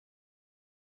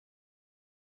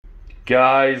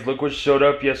Guys, look what showed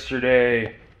up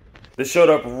yesterday. This showed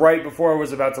up right before I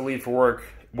was about to leave for work,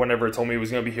 whenever it told me it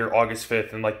was going to be here August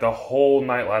 5th. And like the whole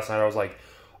night last night, I was like,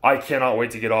 I cannot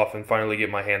wait to get off and finally get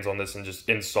my hands on this and just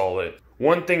install it.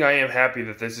 One thing I am happy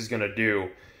that this is going to do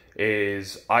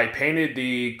is I painted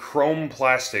the chrome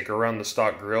plastic around the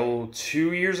stock grill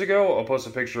 2 years ago. I'll post a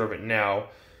picture of it now.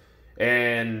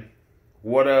 And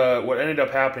what ended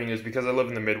up happening is, because I live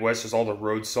in the Midwest, just all the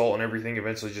road salt and everything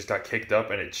eventually just got kicked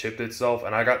up and it chipped itself,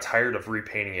 and I got tired of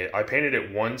repainting it. I painted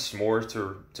it once more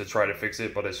to try to fix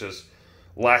it, but it's just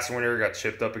last winter it got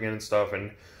chipped up again and stuff,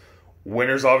 and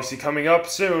winter's obviously coming up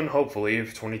soon, hopefully,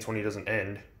 if 2020 doesn't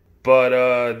end.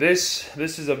 But this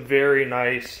is a very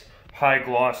nice high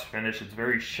gloss finish. It's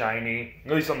very shiny,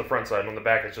 at least on the front side. On the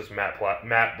back it's just matte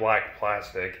black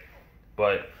plastic,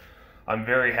 but I'm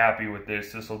very happy with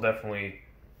this. This will definitely,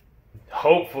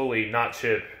 hopefully, not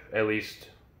chip, at least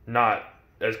not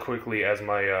as quickly as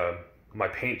my my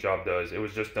paint job does. It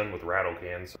was just done with rattle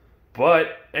cans.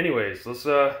 But anyways, let's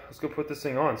go put this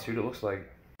thing on, see what it looks like.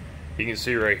 You can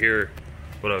see right here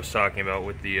what I was talking about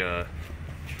with the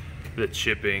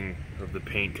chipping of the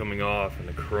paint coming off and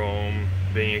the chrome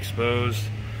being exposed.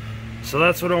 So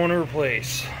that's what I want to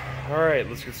replace. All right,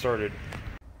 let's get started.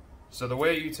 So the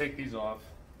way you take these off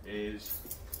is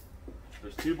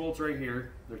there's 2 bolts right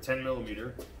here. They're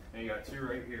 10mm, and you got 2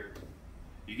 right here.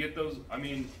 You get those. I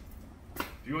mean, if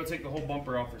you want to take the whole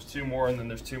bumper off, there's 2 more, and then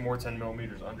there's 2 more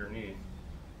 10mm underneath.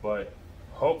 But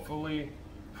hopefully,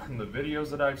 from the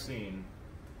videos that I've seen,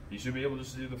 you should be able to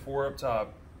just do the 4 up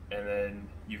top, and then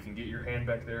you can get your hand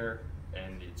back there,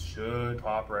 and it should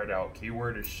pop right out.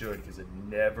 Keyword is should, because it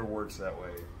never works that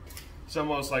way. So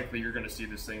most likely you're going to see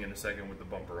this thing in a second with the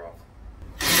bumper off.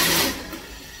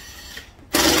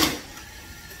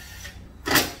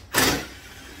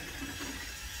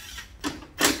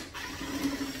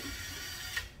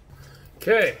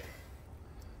 Okay,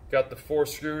 got the 4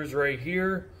 screws right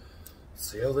here. Let's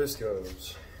see how this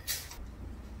goes.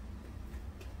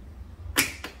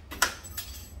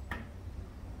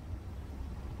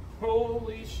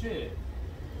 Holy shit.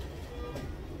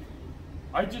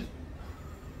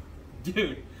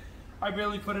 Dude, I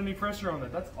barely put any pressure on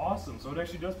that. That's awesome. So it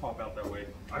actually does pop out that way.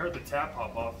 I heard the tap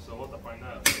pop off, so we'll have to find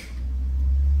that.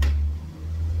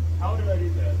 How did I do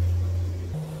that?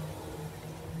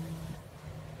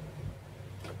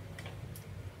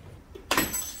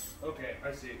 Okay,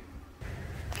 I see.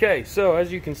 Okay, so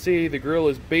as you can see, the grill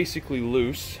is basically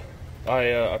loose.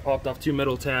 I popped off 2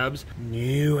 metal tabs.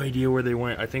 No idea where they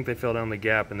went. I think they fell down the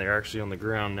gap and they're actually on the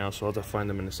ground now, so I'll have to find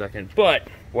them in a second. But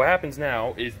what happens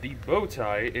now is the bow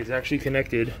tie is actually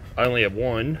connected. I only have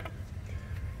one.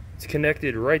 It's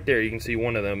connected right there. You can see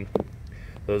one of them.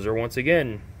 Those are, once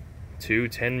again, 2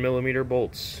 10mm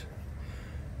bolts.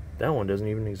 That one doesn't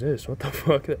even exist. What the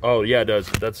fuck? Oh, yeah, it does.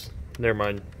 That's, never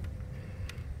mind.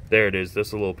 There it is.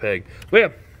 That's a little peg. But yeah,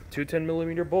 2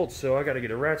 10mm bolts. So I got to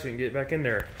get a ratchet and get it back in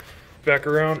there. Back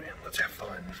around, and let's have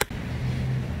fun.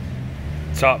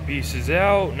 Top piece is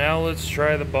out. Now let's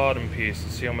try the bottom piece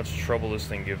and see how much trouble this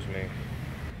thing gives me.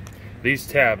 These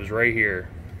tabs right here,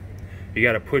 you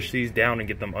got to push these down and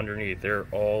get them underneath. They're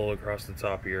all across the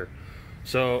top here.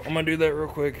 So I'm gonna do that real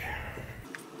quick.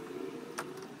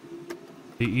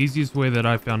 The easiest way that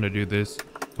I found to do this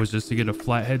was just to get a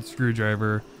flathead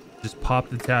screwdriver, just pop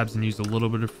the tabs and use a little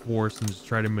bit of force and just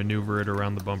try to maneuver it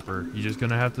around the bumper. You're just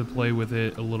gonna have to play with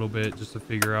it a little bit just to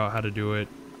figure out how to do it.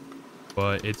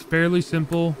 But it's fairly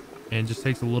simple and just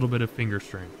takes a little bit of finger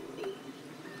strength.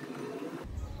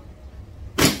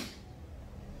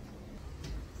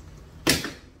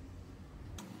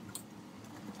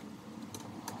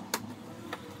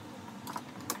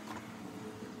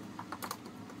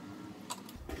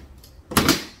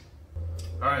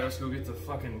 Alright, let's go get the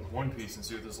fucking one piece and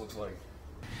see what this looks like.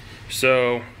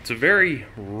 So, it's a very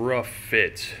rough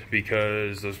fit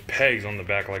because those pegs on the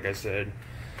back, like I said,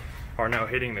 are now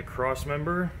hitting the cross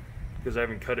member because I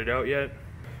haven't cut it out yet.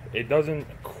 It doesn't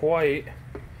quite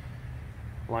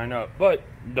line up, but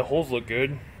the holes look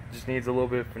good. Just needs a little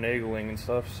bit of finagling and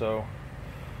stuff, so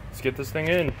let's get this thing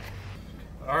in.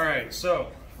 Alright,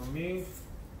 so for me,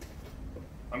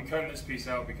 I'm cutting this piece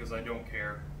out because I don't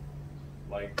care.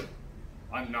 Like,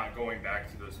 I'm not going back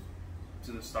to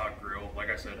the stock grill. Like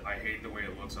I said, I hate the way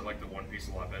it looks. I like the one piece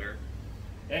a lot better.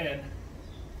 And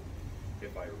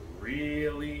if I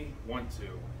really want to,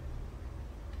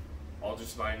 I'll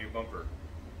just buy a new bumper.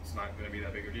 It's not going to be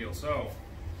that big a deal. So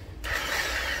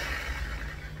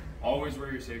always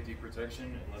wear your safety protection,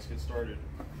 and let's get started.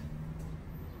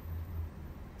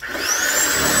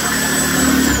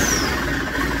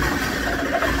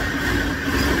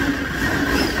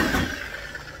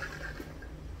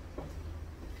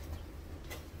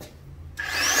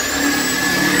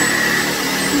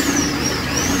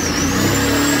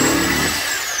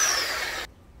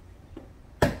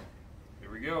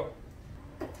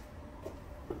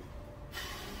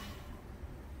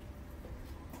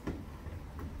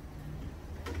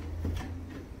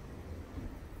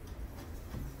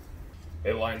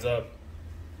 it lines up.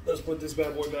 Let's put this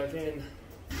bad boy back in.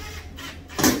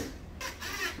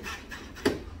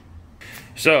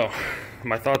 So,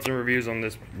 my thoughts and reviews on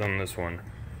this one.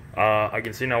 I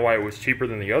can see now why it was cheaper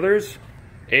than the others.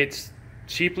 It's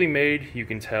cheaply made, you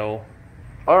can tell.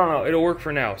 I don't know, it'll work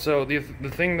for now. So the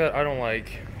thing that I don't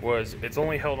like was it's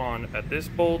only held on at this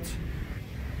bolt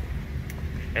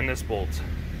and this bolt.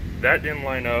 That didn't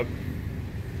line up,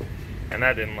 and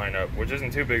that didn't line up, which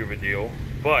isn't too big of a deal.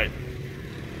 But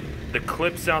the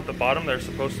clips out the bottom that are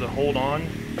supposed to hold on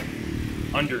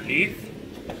underneath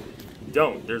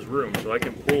don't. There's room, so I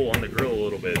can pull on the grill a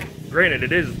little bit. Granted,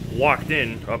 it is locked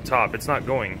in up top. It's not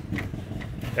going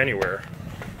anywhere.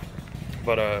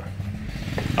 But I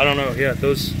don't know. Yeah,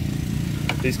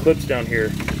 these clips down here,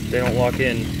 they don't lock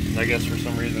in, I guess, for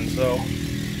some reason. So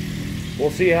we'll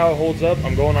see how it holds up.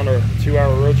 I'm going on a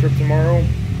 2-hour road trip tomorrow.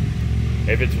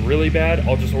 If it's really bad,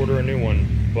 I'll just order a new one.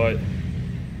 But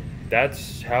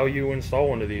that's how you install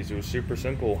one of these. It was super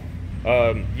simple.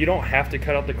 You don't have to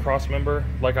cut out the cross member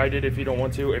like I did if you don't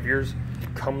want to. If yours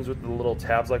comes with the little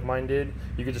tabs like mine did,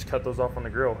 you could just cut those off on the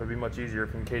grill. It'd be much easier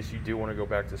in case you do want to go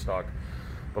back to stock.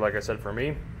 But like I said, for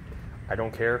me, I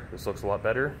don't care. This looks a lot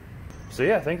better. So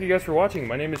yeah, thank you guys for watching.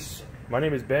 My name is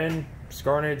Ben,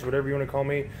 Scarnage, whatever you want to call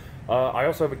me. I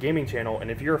also have a gaming channel,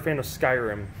 and if you're a fan of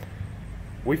Skyrim,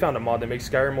 we found a mod that makes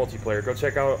Skyrim multiplayer. Go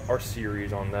check out our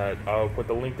series on that. I'll put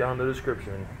the link down in the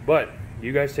description. But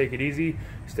you guys take it easy,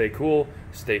 stay cool,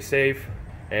 stay safe,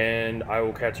 and I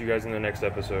will catch you guys in the next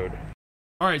episode.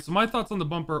 Alright, so my thoughts on the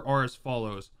bumper are as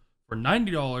follows. For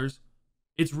 $90,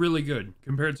 it's really good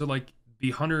compared to like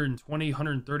the $120,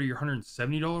 $130, or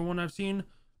 $170 one I've seen.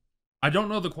 I don't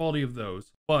know the quality of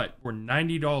those, but for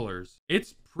 $90,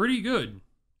 it's pretty good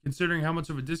considering how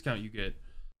much of a discount you get.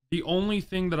 The only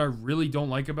thing that I really don't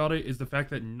like about it is the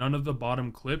fact that none of the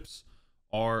bottom clips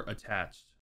are attached.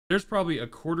 There's probably a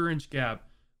 1/4 inch gap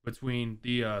between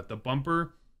the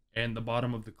bumper and the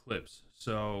bottom of the clips.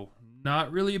 So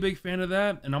not really a big fan of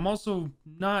that. And I'm also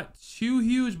not too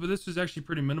huge, but this was actually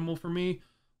pretty minimal for me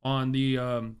on the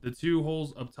 2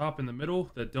 holes up top in the middle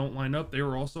that don't line up. They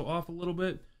were also off a little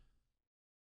bit,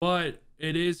 but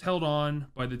it is held on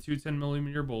by the 2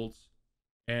 10mm bolts.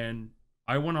 And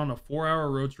I went on a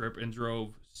 4-hour road trip and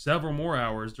drove several more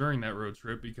hours during that road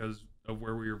trip because of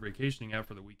where we were vacationing at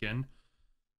for the weekend.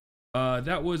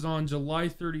 That was on July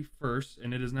 31st,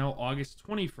 and it is now August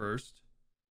 21st.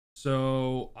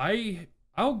 So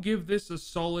I'll give this a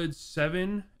solid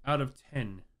 7 out of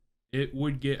 10. It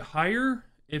would get higher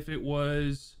if it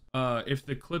was if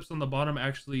the clips on the bottom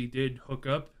actually did hook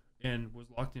up and was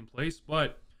locked in place.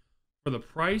 But for the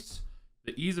price,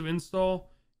 the ease of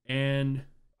install, and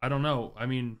I don't know. I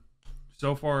mean,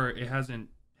 so far it hasn't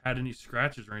had any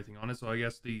scratches or anything on it. So I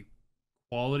guess the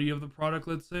quality of the product,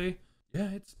 let's say,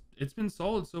 yeah, it's been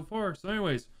solid so far. So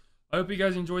anyways, I hope you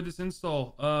guys enjoyed this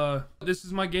install. This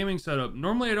is my gaming setup.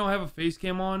 Normally I don't have a face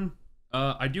cam on.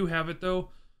 I do have it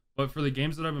though, but for the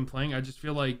games that I've been playing, I just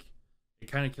feel like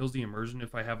it kind of kills the immersion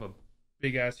if I have a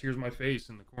big ass here's my face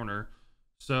in the corner.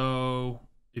 So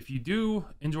if you do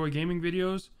enjoy gaming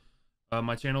videos,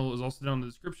 my channel is also down in the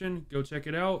description. Go check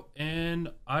it out,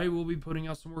 and I will be putting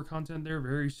out some more content there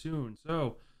very soon.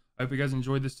 So I hope you guys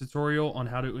enjoyed this tutorial on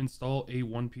how to install a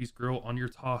one-piece grill on your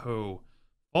Tahoe.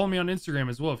 Follow me on Instagram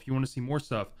as well if you want to see more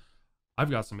stuff. I've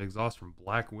got some exhaust from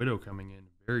Black Widow coming in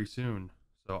very soon,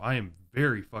 so I am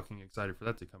very fucking excited for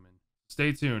that to come in.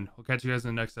 Stay tuned. I'll catch you guys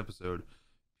in the next episode.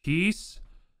 Peace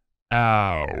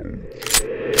out.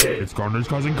 It's Carnage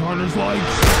causing Carnage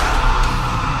likes.